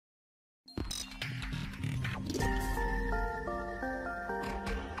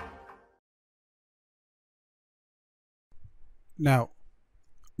Now,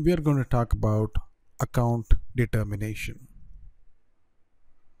 we are going to talk about account determination.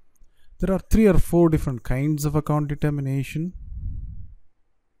 There are 3 or 4 different kinds of account determination,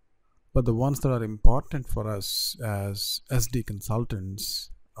 but the ones that are important for us as SD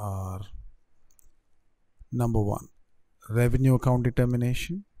consultants are: number 1, revenue account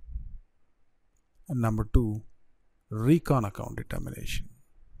determination, and number 2, recon account determination.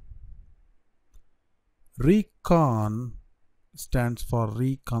 Recon stands for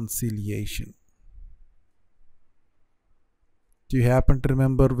reconciliation. Do you happen to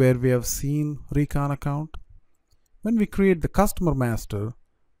remember where we have seen recon account? When we create the customer master,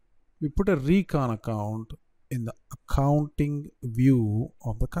 we put a recon account in the accounting view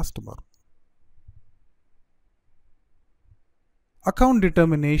of the customer. Account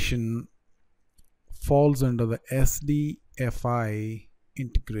determination falls under the SDFI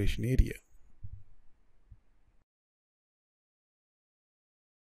integration area.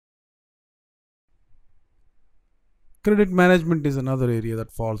 Credit management is another area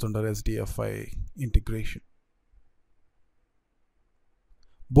that falls under SDFI integration.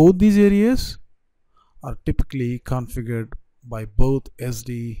 Both these areas are typically configured by both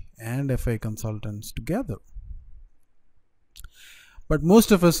SD and FI consultants together. But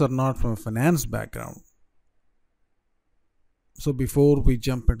most of us are not from a finance background. So before we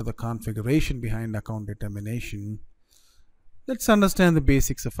jump into the configuration behind account determination, let's understand the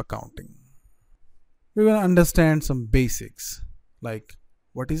basics of accounting. We're going to understand some basics like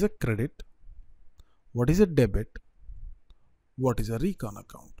what is a credit, what is a debit, what is a recon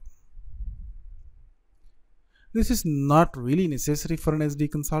account. This is not really necessary for an SD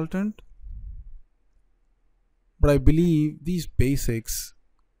consultant, but I believe these basics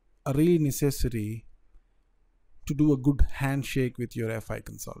are really necessary to do a good handshake with your FI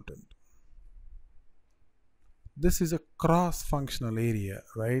consultant. This is a cross-functional area,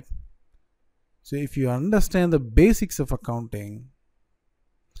 right? So if you understand the basics of accounting,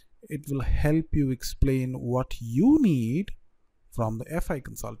 it will help you explain what you need from the FI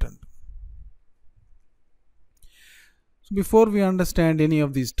consultant. So before we understand any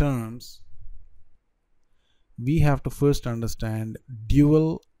of these terms, we have to first understand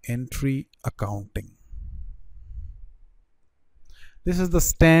dual entry accounting. This is the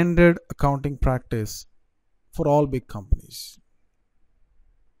standard accounting practice for all big companies.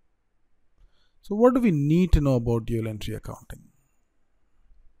 So what do we need to know about dual entry accounting?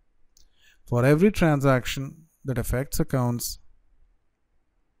 For every transaction that affects accounts,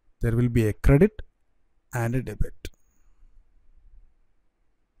 there will be a credit and a debit.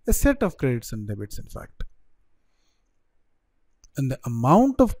 A set of credits and debits, in fact. And the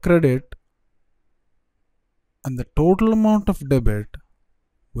amount of credit and the total amount of debit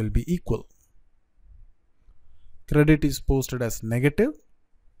will be equal. Credit is posted as negative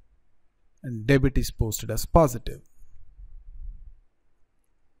and debit is posted as positive.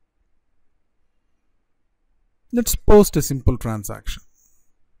 Let's post a simple transaction,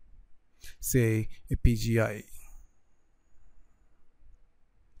 say a PGI.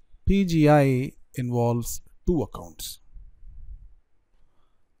 PGI involves 2 accounts: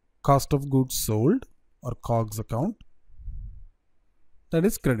 cost of goods sold or COGS account, that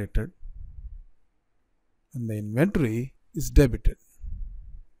is credited, and the inventory is debited.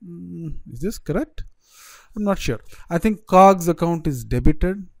 Is this correct? I'm not sure. I think COGS account is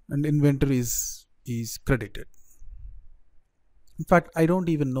debited and inventory is credited. In fact, I don't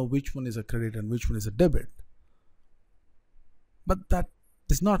even know which one is a credit and which one is a debit. But that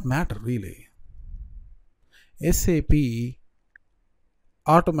does not matter really. SAP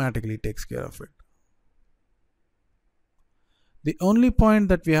automatically takes care of it. The only point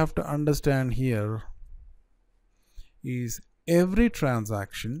that we have to understand here is every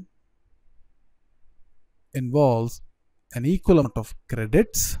transaction involves an equal amount of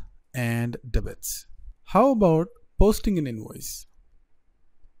credits and debits. How about posting an invoice?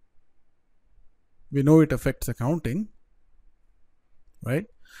 We know it affects accounting, right?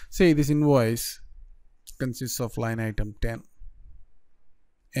 Say this invoice consists of line item 10,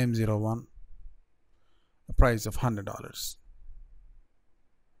 M01, a price of $100.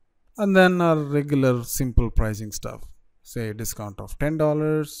 And then our regular simple pricing stuff. Say a discount of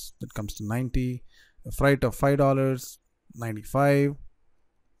 $10, that comes to $90, a freight of $5, $95,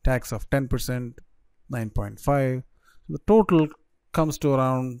 tax of 10%, $9.5. The total comes to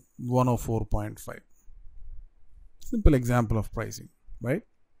around $104.5. Simple example of pricing, right?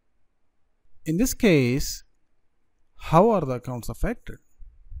 In this case, how are the accounts affected?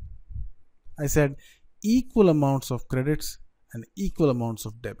 I said equal amounts of credits and equal amounts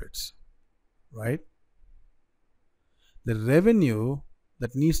of debits, right? the revenue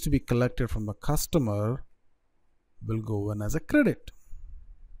that needs to be collected from the customer will go in as a credit.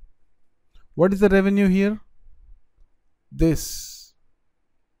 What is the revenue here? This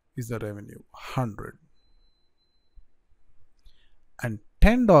is the revenue, 100. And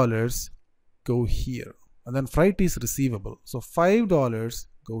 $10 go here. And then freight is receivable. So $5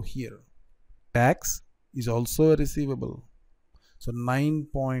 go here. Tax is also a receivable. So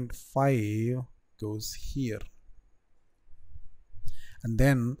 9.5 goes here. And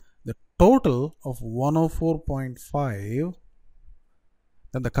then the total of 104.5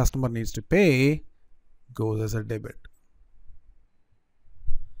 that the customer needs to pay goes as a debit.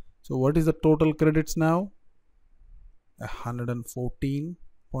 So what is the total credits now? 114.5,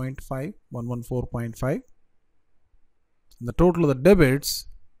 114.5. And the total of the debits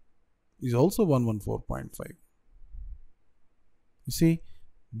is also 114.5. You see,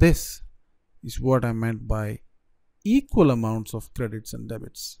 this is what I meant by equal amounts of credits and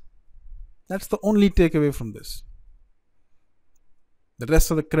debits. That's the only takeaway from this. The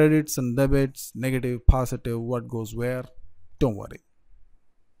rest of the credits and debits, negative, positive, what goes where, don't worry.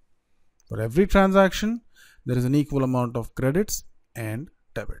 For every transaction, there is an equal amount of credits and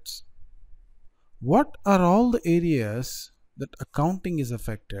debits. What are all the areas that accounting is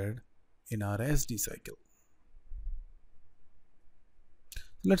affected in our SD cycle?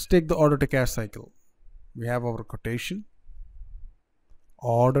 Let's take the order to cash cycle. We have our quotation,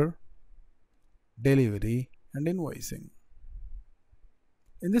 order, delivery, and invoicing.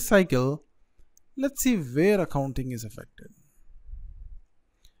 In this cycle, let's see where accounting is affected.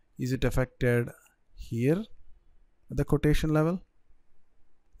 Is it affected here at the quotation level?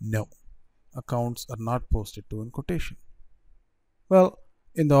 No. Accounts are not posted to in quotation. Well,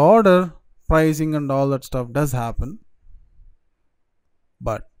 in the order, pricing and all that stuff does happen.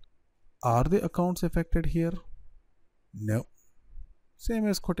 But are the accounts affected here? No. Same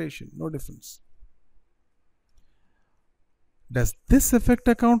as quotation, no difference. Does this affect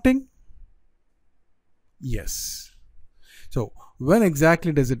accounting? Yes. So, when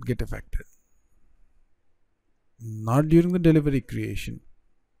exactly does it get affected? Not during the delivery creation,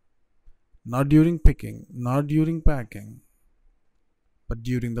 not during picking, not during packing, but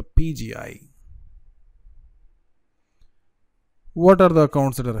during the PGI. What are the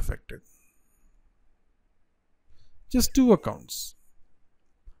accounts that are affected? Just two accounts.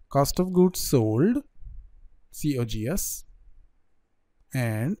 Cost of goods sold, COGS,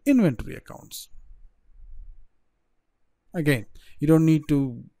 and inventory accounts. Again, you don't need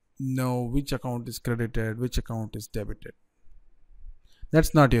to know which account is credited, which account is debited.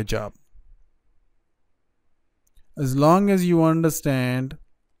 That's not your job. As long as you understand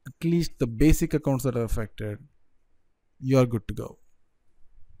at least the basic accounts that are affected, you are good to go.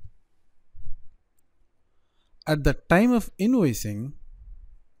 At the time of invoicing,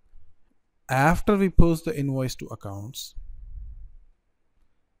 after we post the invoice to accounts,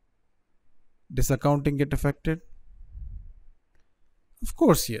 does accounting get affected? Of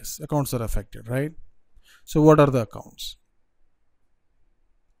course, yes, accounts are affected, right? So what are the accounts?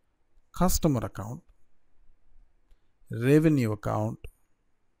 Customer account, revenue account,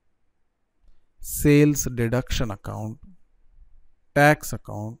 sales deduction account, tax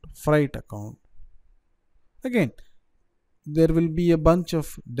account, freight account. Again, there will be a bunch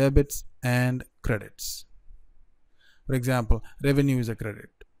of debits and credits. For example, revenue is a credit,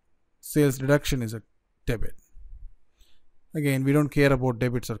 sales deduction is a debit. Again, we don't care about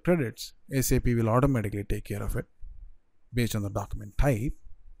debits or credits. SAP will automatically take care of it based on the document type.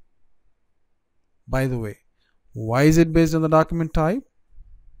 By the way, why is it based on the document type?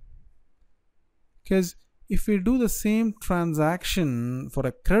 Because if we do the same transaction for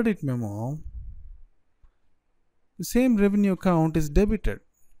a credit memo, the same revenue account is debited.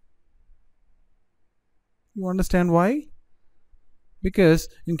 You understand why? Because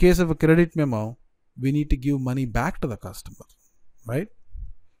in case of a credit memo, we need to give money back to the customer, right?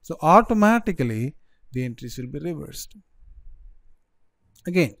 So automatically the entries will be reversed.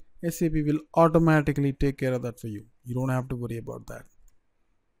 Again, SAP will automatically take care of that for you. You don't have to worry about that.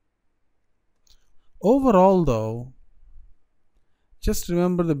 Overall though, just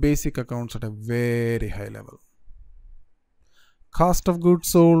remember the basic accounts at a very high level. Cost of goods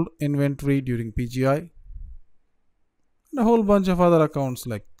sold, inventory during PGI, and a whole bunch of other accounts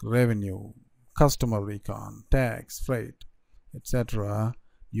like revenue, customer recon, tax, freight, etc.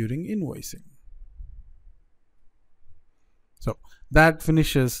 during invoicing. So that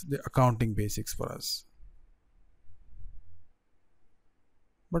finishes the accounting basics for us.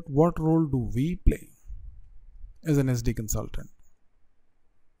 But what role do we play as an SD consultant?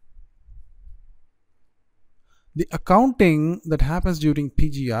 The accounting that happens during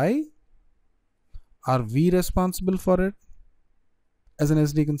PGI, are we responsible for it as an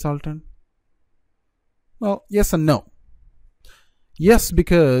SD consultant? Well, yes and no. Yes,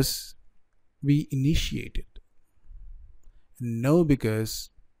 because we initiate it. No, because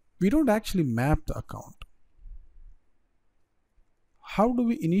we don't actually map the account. How do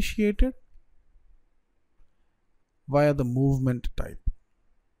we initiate it? Via the movement type.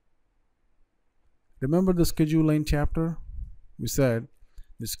 Remember the schedule line chapter? We said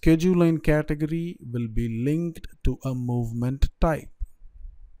the schedule line category will be linked to a movement type,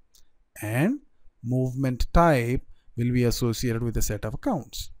 and movement type will be associated with a set of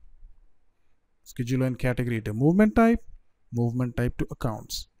accounts. Schedule line category to movement type to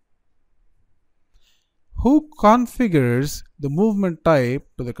accounts. Who configures the movement type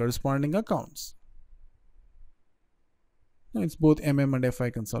to the corresponding accounts? Now, it's both MM and FI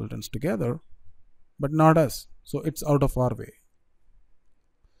consultants together, but not us. So it's out of our way.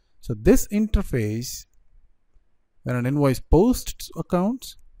 So this interface, when an invoice posts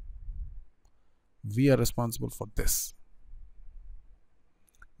accounts, we are responsible for this.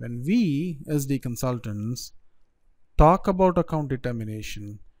 When we, as the consultants, talk about account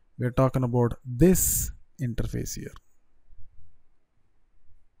determination, we are talking about this interface here.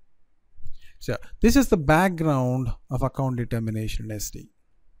 So this is the background of account determination in SD.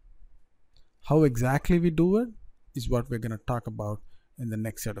 How exactly we do it is what we're going to talk about in the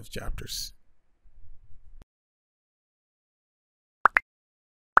next set of chapters.